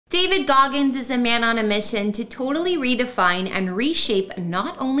David Goggins is a man on a mission to totally redefine and reshape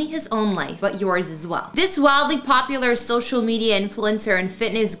not only his own life, but yours as well. This wildly popular social media influencer and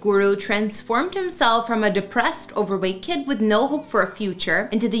fitness guru transformed himself from a depressed, overweight kid with no hope for a future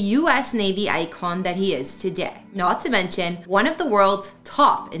into the US Navy icon that he is today. Not to mention, one of the world's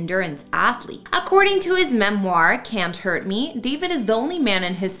top endurance athletes. According to his memoir, Can't Hurt Me, David is the only man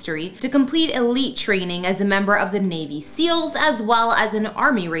in history to complete elite training as a member of the Navy SEALs, as well as an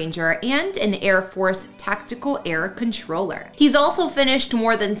Army Ranger and an Air Force Tactical Air Controller. He's also finished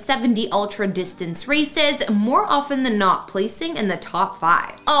more than 70 ultra-distance races, more often than not placing in the top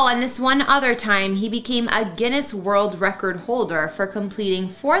 5. Oh, and this one other time, he became a Guinness World Record holder for completing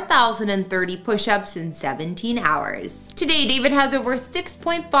 4,030 push-ups in 17 hours. Today, David has over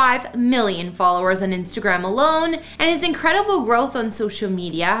 6.5 million followers on Instagram alone, and his incredible growth on social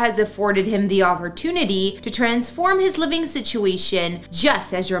media has afforded him the opportunity to transform his living situation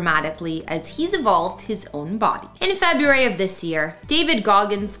just as dramatically as he's evolved his own body. In February of this year, David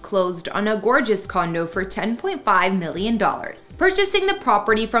Goggins closed on a gorgeous condo for $10.5 million, purchasing the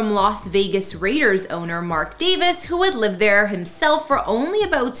property from Las Vegas Raiders owner Mark Davis, who had lived there himself for only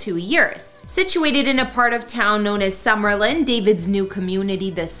about 2 years. Situated in a part of town known as Summerlin, David's new community,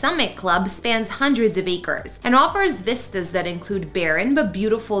 the Summit Club, spans hundreds of acres and offers vistas that include barren but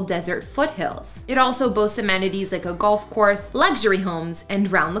beautiful desert foothills. It also boasts amenities like a golf course, luxury homes, and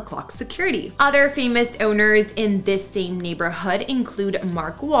round-the-clock security. Other famous owners in this same neighborhood include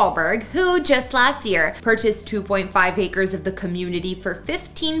Mark Wahlberg, who just last year purchased 2.5 acres of the community for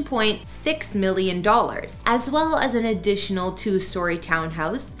 $15.6 million, as well as an additional 2-story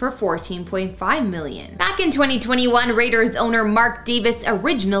townhouse for $14.5 million. Back in 2021, Raiders owner Mark Davis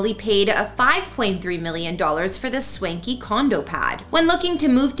originally paid $5.3 million for the swanky condo pad. When looking to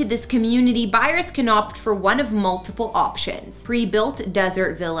move to this community, buyers can opt for one of multiple options: pre-built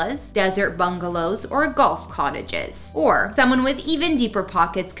desert villas, desert bungalows, or golf cottages. Or someone with even deeper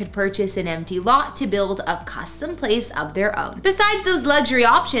pockets could purchase an empty lot to build a custom place of their own. Besides those luxury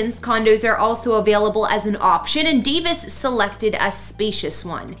options, condos are also available as an option, and Davis selected a spacious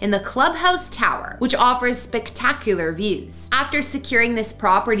one in the Clubhouse Tower, which offers spectacular views. After securing this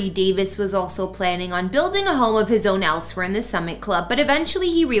property, Davis was also planning on building a home of his own elsewhere in the Summit Club, but eventually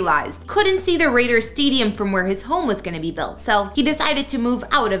he realized couldn't see the Raiders stadium from where his home was going to be built, so he decided to move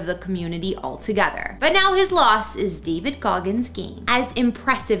out of the community altogether. But now his loss is David Goggins' gain. As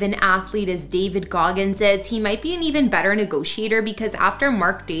impressive an athlete as David Goggins is, he might be an even better negotiator, because after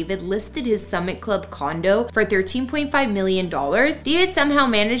Mark David listed his Summit Club condo for $13.5 million, David somehow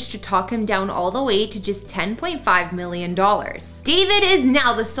managed to talk him down all the way to just $10.5 million. David is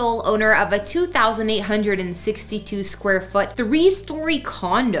now the sole owner of a 2,862 square foot, 3-story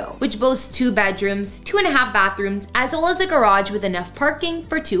condo, which boasts 2 bedrooms, 2.5 bathrooms, as well as a garage with enough parking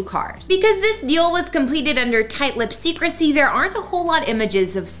for 2 cars. Because this deal was completed under tight-lipped secrecy, there aren't a whole lot of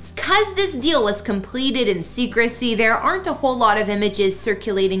images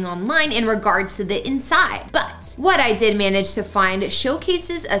circulating online in regards to the inside. But what I did manage to find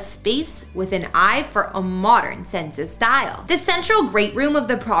showcases a space with an eye for a modern sense of style. The central great room of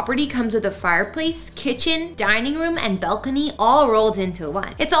the property comes with a fireplace, kitchen, dining room, and balcony all rolled into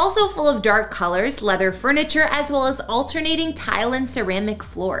one. It's also full of dark colors, leather furniture, as well as alternating tile and ceramic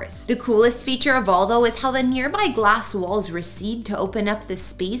floors. The coolest feature of all, though, is how the nearby glass walls recede to open up the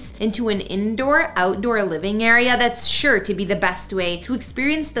space into an indoor-outdoor living area that's sure to be the best way to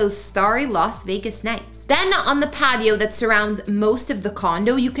experience those starry Las Vegas nights. Then on the patio that surrounds most of the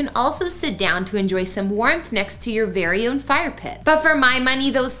condo, you can also sit down to enjoy some warmth next to your very own fire pit. But for my money,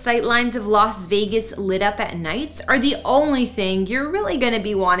 those sightlines of Las Vegas lit up at night are the only thing you're really gonna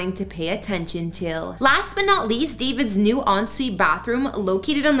be wanting to pay attention to. Last but not least, David's new ensuite bathroom,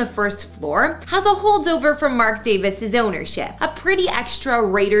 located on the 1st floor, has a holdover from Mark Davis's ownership. A pretty extra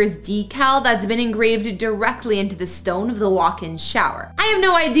Raiders decal that's been engraved directly into the stone of the walk-in shower. I have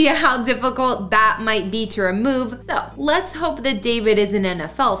no idea how difficult that might be to remove, so let's hope that David is an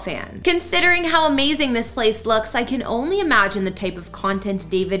NFL fan. Considering how amazing this place looks, I can only imagine the type of content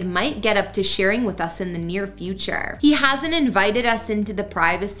David might get up to sharing with us in the near future. He hasn't invited us into the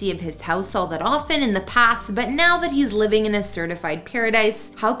privacy of his house all that often in the past, but now that he's living in a certified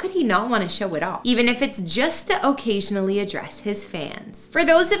paradise, how could he not want to show it off? Even if it's just to occasionally address his fans. For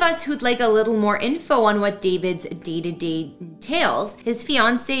those of us who'd like a little more info on what David's day-to-day Tales, his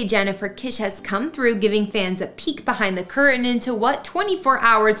fiancée Jennifer Kish has come through, giving fans a peek behind the curtain into what 24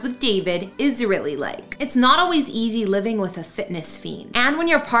 hours with David is really like. It's not always easy living with a fitness fiend. And when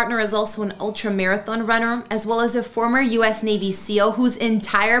your partner is also an ultra-marathon runner, as well as a former US Navy SEAL whose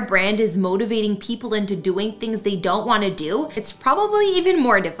entire brand is motivating people into doing things they don't want to do, it's probably even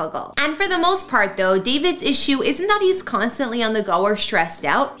more difficult. And for the most part though, David's issue isn't that he's constantly on the go or stressed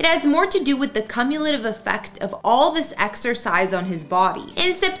out. It has more to do with the cumulative effect of all this exercise on his body.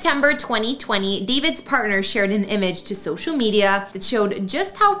 In September 2020, David's partner shared an image to social media that showed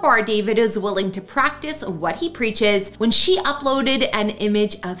just how far David is willing to practice what he preaches when she uploaded an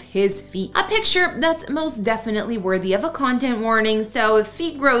image of his feet. A picture that's most definitely worthy of a content warning, so if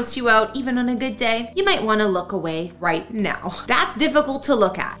feet gross you out even on a good day, you might want to look away right now. That's difficult to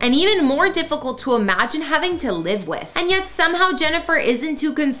look at, and even more difficult to imagine having to live with. And yet somehow Jennifer isn't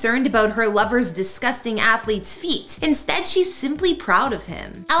too concerned about her lover's disgusting athlete's feet. Instead, she's simply proud of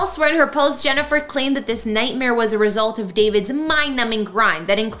him. Elsewhere in her post, Jennifer claimed that this nightmare was a result of David's mind-numbing grind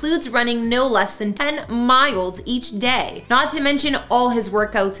that includes running no less than 10 miles each day, not to mention all his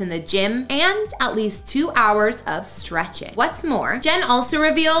workouts in the gym and at least 2 hours of stretching. What's more, Jen also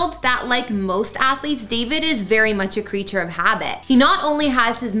revealed that like most athletes, David is very much a creature of habit. He not only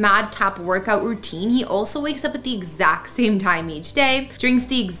has his madcap workout routine, he also wakes up at the exact same time each day, drinks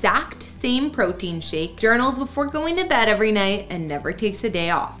the exact same protein shake, journals before going to bed every night, and never takes a day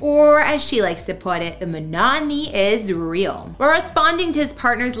off. Or as she likes to put it, the monotony is real. While responding to his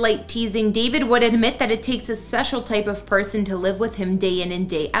partner's light teasing, David would admit that it takes a special type of person to live with him day in and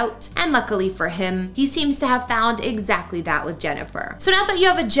day out. And luckily for him, he seems to have found exactly that with Jennifer. So now that you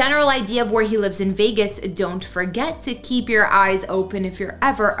have a general idea of where he lives in Vegas, don't forget to keep your eyes open if you're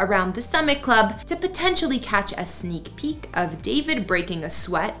ever around the Summit Club to potentially catch a sneak peek of David breaking a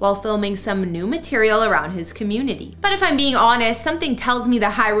sweat while filming some new material around his community. But if I'm being honest, something tells me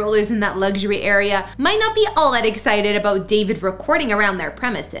the high rollers in that luxury area might not be all that excited about David recording around their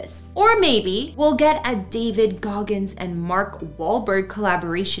premises. Or maybe we'll get a David, Goggins, and Mark Wahlberg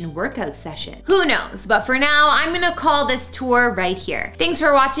collaboration workout session. Who knows? But for now, I'm gonna call this tour right here. Thanks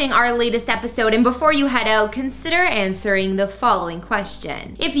for watching our latest episode, and before you head out, consider answering the following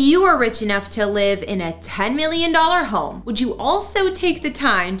question. If you were rich enough to live in a $10 million home, would you also take the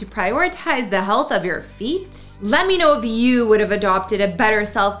time to prioritize the health of your feet? Let me know if you would have adopted a better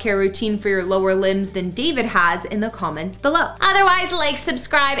self-care routine for your lower limbs than David has in the comments below. Otherwise, like,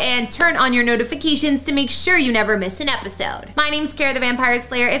 subscribe, and turn on your notifications to make sure you never miss an episode. My name's Kara the Vampire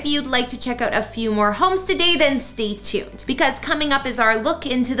Slayer. If you'd like to check out a few more homes today, then stay tuned, because coming up is our look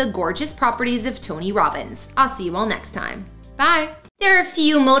into the gorgeous properties of Tony Robbins. I'll see you all next time. Bye. There are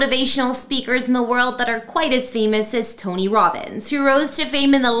few motivational speakers in the world that are quite as famous as Tony Robbins, who rose to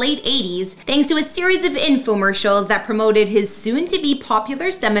fame in the late 80s thanks to a series of infomercials that promoted his soon-to-be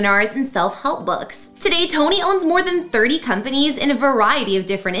popular seminars and self-help books. Today, Tony owns more than 30 companies in a variety of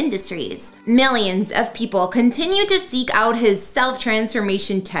different industries. Millions of people continue to seek out his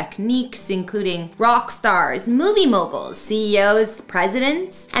self-transformation techniques, including rock stars, movie moguls, CEOs,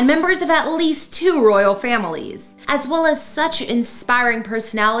 presidents, and members of at least 2 royal families, as well as such inspiring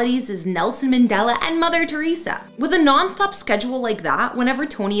personalities as Nelson Mandela and Mother Teresa. With a non-stop schedule like that, whenever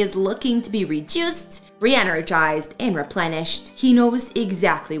Tony is looking to be rejuiced, re-energized, and replenished, he knows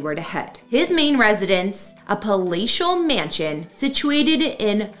exactly where to head. His main residence, a palatial mansion situated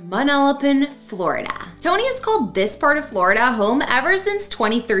in Manalapan, Florida. Tony has called this part of Florida home ever since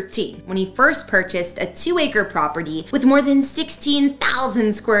 2013, when he first purchased a 2-acre property with more than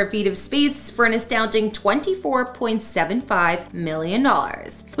 16,000 square feet of space for an astounding $24.75 million,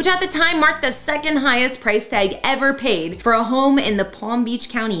 which at the time marked the second highest price tag ever paid for a home in the Palm Beach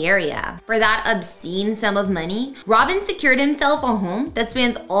County area. For that obscene sum of money, Robbins secured himself a home that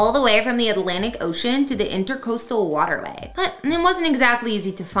spans all the way from the Atlantic Ocean to the Intercoastal Waterway. But it wasn't exactly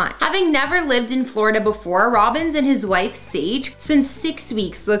easy to find. Having never lived in Florida before, Robbins and his wife, Sage, spent 6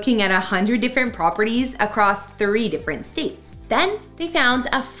 weeks looking at 100 different properties across 3 different states. Then they found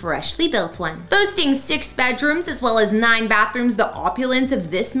a freshly built one. Boasting 6 bedrooms as well as 9 bathrooms, the opulence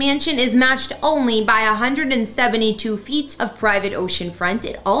of this mansion is matched only by 172 feet of private oceanfront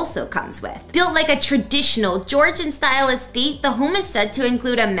it also comes with. Built like a traditional Georgian-style estate, the home is said to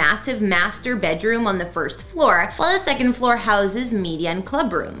include a massive master bedroom on the 1st floor, while the 2nd floor houses media and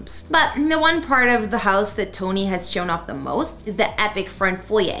club rooms. But the one part of the house that Tony has shown off the most is the epic front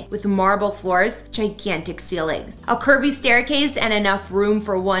foyer, with marble floors, gigantic ceilings, a curvy staircase, and enough room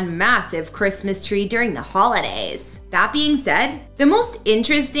for one massive Christmas tree during the holidays. That being said, The most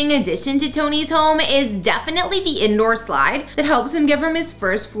interesting addition to Tony's home is definitely the indoor slide that helps him get from his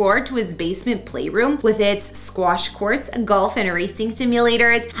first floor to his basement playroom with its squash courts, golf and racing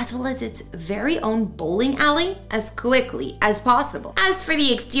simulators, as well as its very own bowling alley as quickly as possible. As for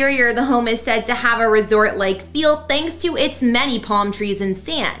the exterior, the home is said to have a resort-like feel thanks to its many palm trees and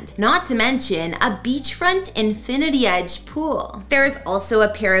sand, not to mention a beachfront infinity edge pool. There's also a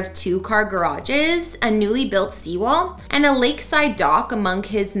pair of 2-car garages, a newly built seawall, and a lakeside dock among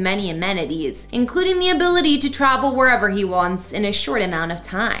his many amenities, including the ability to travel wherever he wants in a short amount of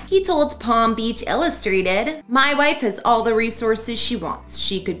time. He told Palm Beach Illustrated, "My wife has all the resources she wants.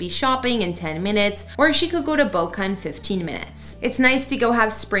 She could be shopping in 10 minutes, or she could go to Boca in 15 minutes. It's nice to go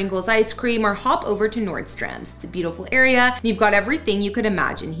have Sprinkles ice cream or hop over to Nordstrom's. It's a beautiful area. You've got everything you could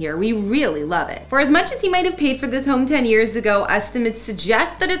imagine here. We really love it." For as much as he might have paid for this home 10 years ago, estimates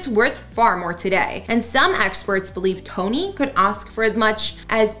suggest that it's worth far more today. And some experts believe Tony could ask for as much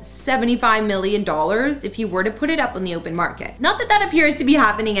as $75 million if he were to put it up on the open market. Not that that appears to be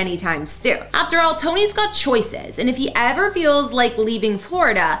happening anytime soon. After all, Tony's got choices, and if he ever feels like leaving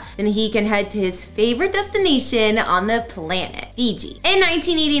Florida, then he can head to his favorite destination on the planet, Fiji. In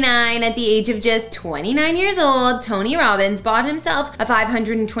 1989, at the age of just 29 years old, Tony Robbins bought himself a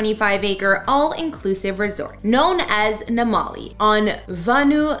 525-acre all-inclusive resort known as Namale on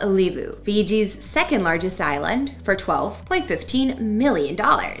Vanuatu, Fiji's second largest island, for $12.15 million.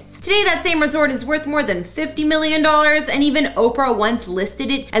 Today, that same resort is worth more than $50 million, and even Oprah once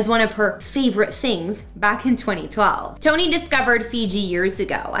listed it as one of her favorite things back in 2012. Tony discovered Fiji years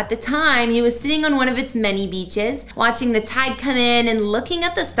ago. At the time, he was sitting on one of its many beaches, watching the tide come in and looking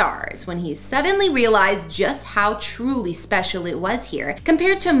at the stars, when he suddenly realized just how truly special it was here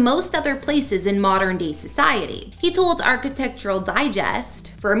compared to most other places in modern-day society. He told Architectural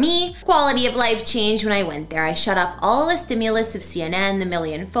Digest, "For me, quality of life changed when I went there. I shut off all the stimulus of CNN, the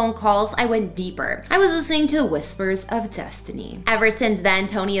million phone calls. I went deeper. I was listening to the whispers of destiny." Ever since then,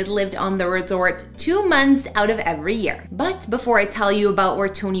 Tony has lived on the resort 2 months out of every year. But before I tell you about where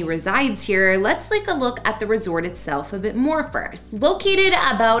Tony resides here, let's take a look at the resort itself a bit more first. Located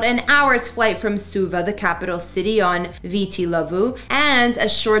about an hour's flight from Suva, the capital city on Viti Levu, and a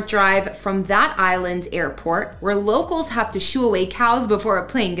short drive from that island's airport, where locals have to shoo away cows before a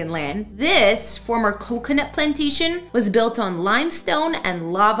plane can land, this former coconut plantation was built on limestone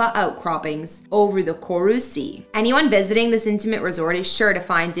and lava outcroppings over the Koru Sea. Anyone visiting this intimate resort is sure to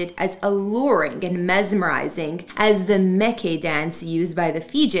find it as alluring and mesmerizing as the meke dance used by the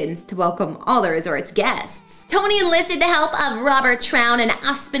Fijians to welcome all the resort's guests. Tony enlisted the help of Robert Trown, an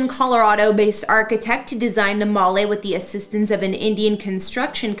Aspen, Colorado-based architect, to design Namale with the assistance of an Indian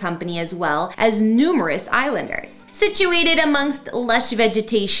construction company as well as numerous islanders. Situated amongst lush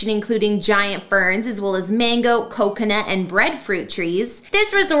vegetation including giant ferns as well as mango, coconut, and breadfruit trees,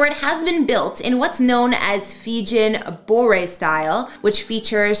 this resort has been built in what's known as Fijian Bore style, which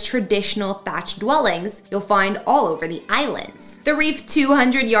features traditional thatched dwellings you'll find all over the islands. The reef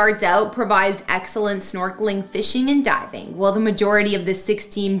 200 yards out provides excellent snorkeling, fishing, and diving, while the majority of the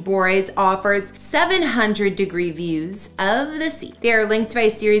 16 Bores offers 700-degree views of the sea. They are linked by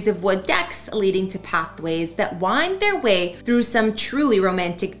a series of wood decks leading to pathways that wind their way through some truly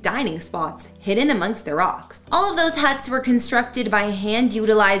romantic dining spots hidden amongst the rocks. All of those huts were constructed by hand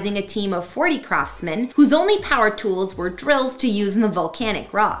utilizing a team of 40 craftsmen whose only power tools were drills to use in the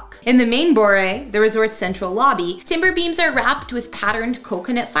volcanic rock. In the main Bore, the resort's central lobby, timber beams are wrapped with patterned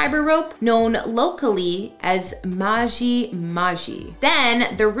coconut fiber rope known locally as maji maji.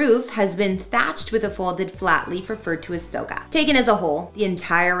 Then the roof has been thatched with a folded flat leaf referred to as soga. Taken as a whole, the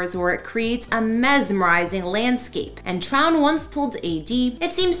entire resort creates a mesmerizing landscape, and Trown once told AD,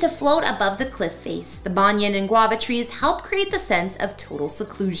 "It seems to float above the cliff face. The banyan and guava trees help create the sense of total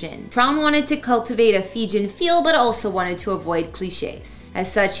seclusion." Trown wanted to cultivate a Fijian feel, but also wanted to avoid cliches. As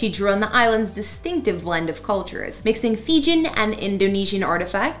such, he drew on the island's distinctive blend of cultures, mixing Fijian and Indonesian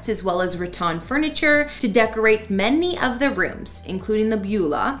artifacts as well as rattan furniture to decorate many of the rooms, including the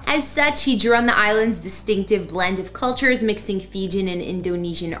bula. As such, he drew on the island's distinctive blend of cultures, mixing Fijian and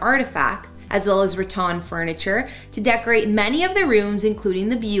Indonesian artifacts as well as rattan furniture to decorate many of the rooms, including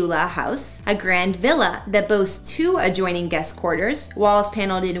the Beulah house, a grand villa that boasts 2 adjoining guest quarters, walls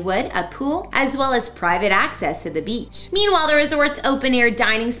paneled in wood, a pool, as well as private access to the beach. Meanwhile, the resort's open premier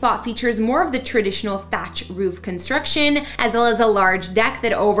dining spot features more of the traditional thatch roof construction, as well as a large deck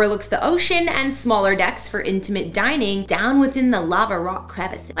that overlooks the ocean and smaller decks for intimate dining down within the lava rock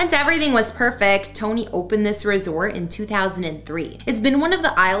crevices. Once everything was perfect, Tony opened this resort in 2003. It's been one of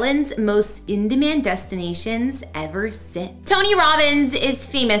the island's most in-demand destinations ever since. Tony Robbins is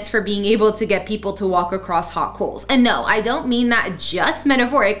famous for being able to get people to walk across hot coals. And no, I don't mean that just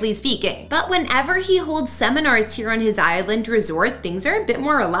metaphorically speaking. But whenever he holds seminars here on his island resort, things are a bit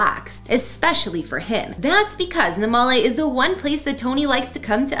more relaxed, especially for him. That's because Namale is the one place that Tony likes to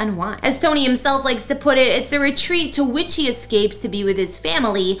come to unwind. As Tony himself likes to put it, it's the retreat to which he escapes to be with his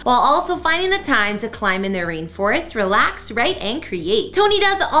family, while also finding the time to climb in the rainforest, relax, write, and create. Tony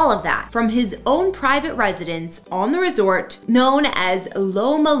does all of that from his own private residence on the resort known as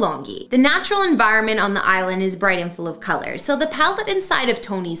Lomalongi. The natural environment on the island is bright and full of color, so the palette inside of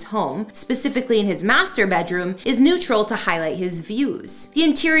Tony's home, specifically in his master bedroom, is neutral to highlight his views. The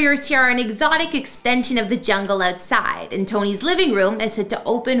interiors here are an exotic extension of the jungle outside, and Tony's living room is set to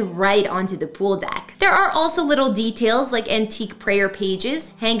open right onto the pool deck. There are also little details like antique prayer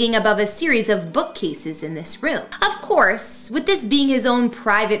pages hanging above a series of bookcases in this room. Of course, with this being his own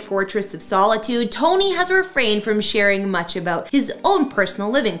private fortress of solitude, Tony has refrained from sharing much about his own personal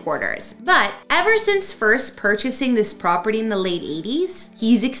living quarters. But ever since first purchasing this property in the late 80s,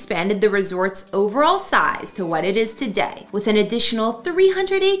 he's expanded the resort's overall size to what it is today, with an additional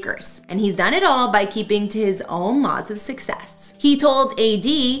 300 acres. And he's done it all by keeping to his own laws of success. He told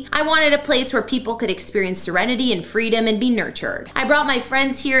AD, "I wanted a place where people could experience serenity and freedom and be nurtured. I brought my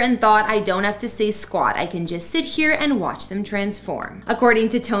friends here and thought I don't have to say squat. I can just sit here and watch them transform." According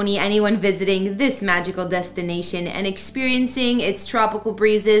to Tony, anyone visiting this magical destination and experiencing its tropical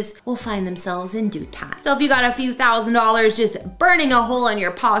breezes will find themselves in due time. So if you got a few $1,000s just burning a hole in your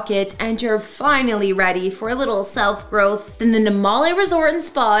pocket and you're finally ready for a little self-growth, then the Namale Resort and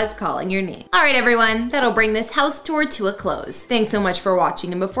Spa is calling your name. All right, everyone, that'll bring this house tour to a close. Thanks so much for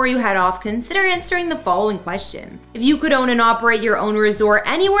watching, and before you head off, consider answering the following question. If you could own and operate your own resort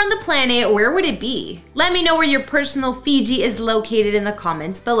anywhere on the planet, where would it be? Let me know where your personal Fiji is located in the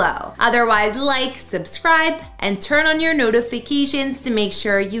comments below. Otherwise, like, subscribe, and turn on your notifications to make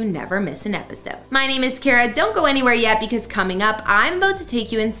sure you never miss an episode. My name is Kara. Don't go anywhere yet, because coming up, I'm about to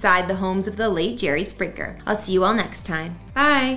take you inside the homes of the late Jerry Springer. I'll see you all next time. Bye.